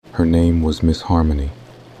Her name was Miss Harmony.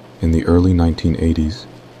 In the early 1980s,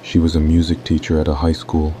 she was a music teacher at a high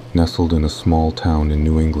school nestled in a small town in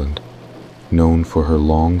New England. Known for her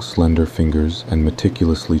long, slender fingers and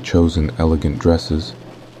meticulously chosen elegant dresses,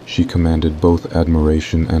 she commanded both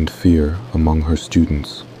admiration and fear among her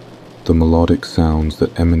students. The melodic sounds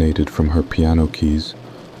that emanated from her piano keys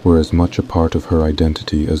were as much a part of her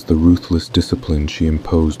identity as the ruthless discipline she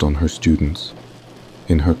imposed on her students.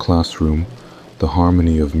 In her classroom, the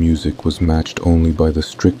harmony of music was matched only by the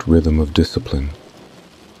strict rhythm of discipline.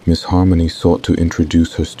 Miss Harmony sought to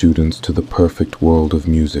introduce her students to the perfect world of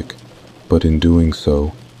music, but in doing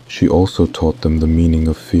so, she also taught them the meaning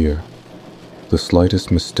of fear. The slightest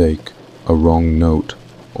mistake, a wrong note,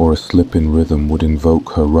 or a slip in rhythm would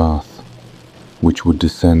invoke her wrath, which would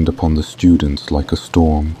descend upon the students like a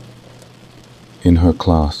storm. In her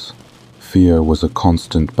class, fear was a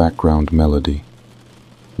constant background melody.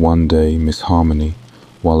 One day, Miss Harmony,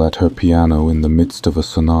 while at her piano in the midst of a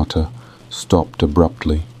sonata, stopped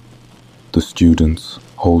abruptly. The students,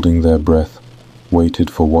 holding their breath, waited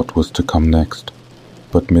for what was to come next,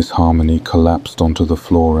 but Miss Harmony collapsed onto the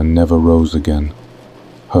floor and never rose again.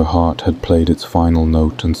 Her heart had played its final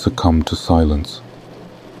note and succumbed to silence.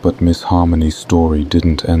 But Miss Harmony's story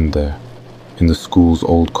didn't end there. In the school's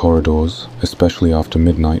old corridors, especially after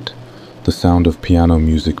midnight, the sound of piano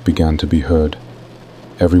music began to be heard.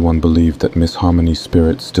 Everyone believed that Miss Harmony's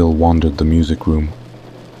spirit still wandered the music room.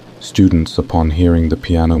 Students, upon hearing the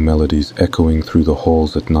piano melodies echoing through the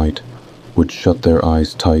halls at night, would shut their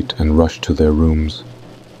eyes tight and rush to their rooms.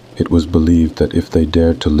 It was believed that if they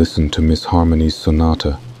dared to listen to Miss Harmony's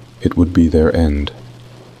sonata, it would be their end.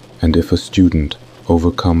 And if a student,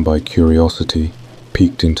 overcome by curiosity,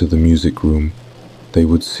 peeked into the music room, they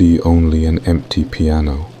would see only an empty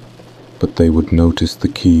piano. But they would notice the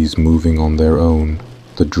keys moving on their own,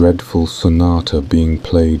 the dreadful sonata being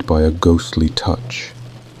played by a ghostly touch.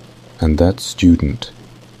 And that student,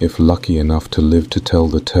 if lucky enough to live to tell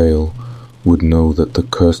the tale, would know that the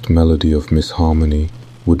cursed melody of Miss Harmony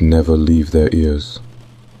would never leave their ears.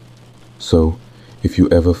 So, if you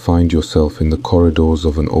ever find yourself in the corridors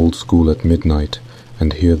of an old school at midnight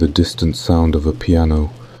and hear the distant sound of a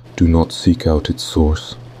piano, do not seek out its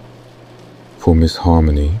source. For Miss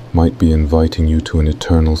Harmony might be inviting you to an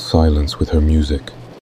eternal silence with her music.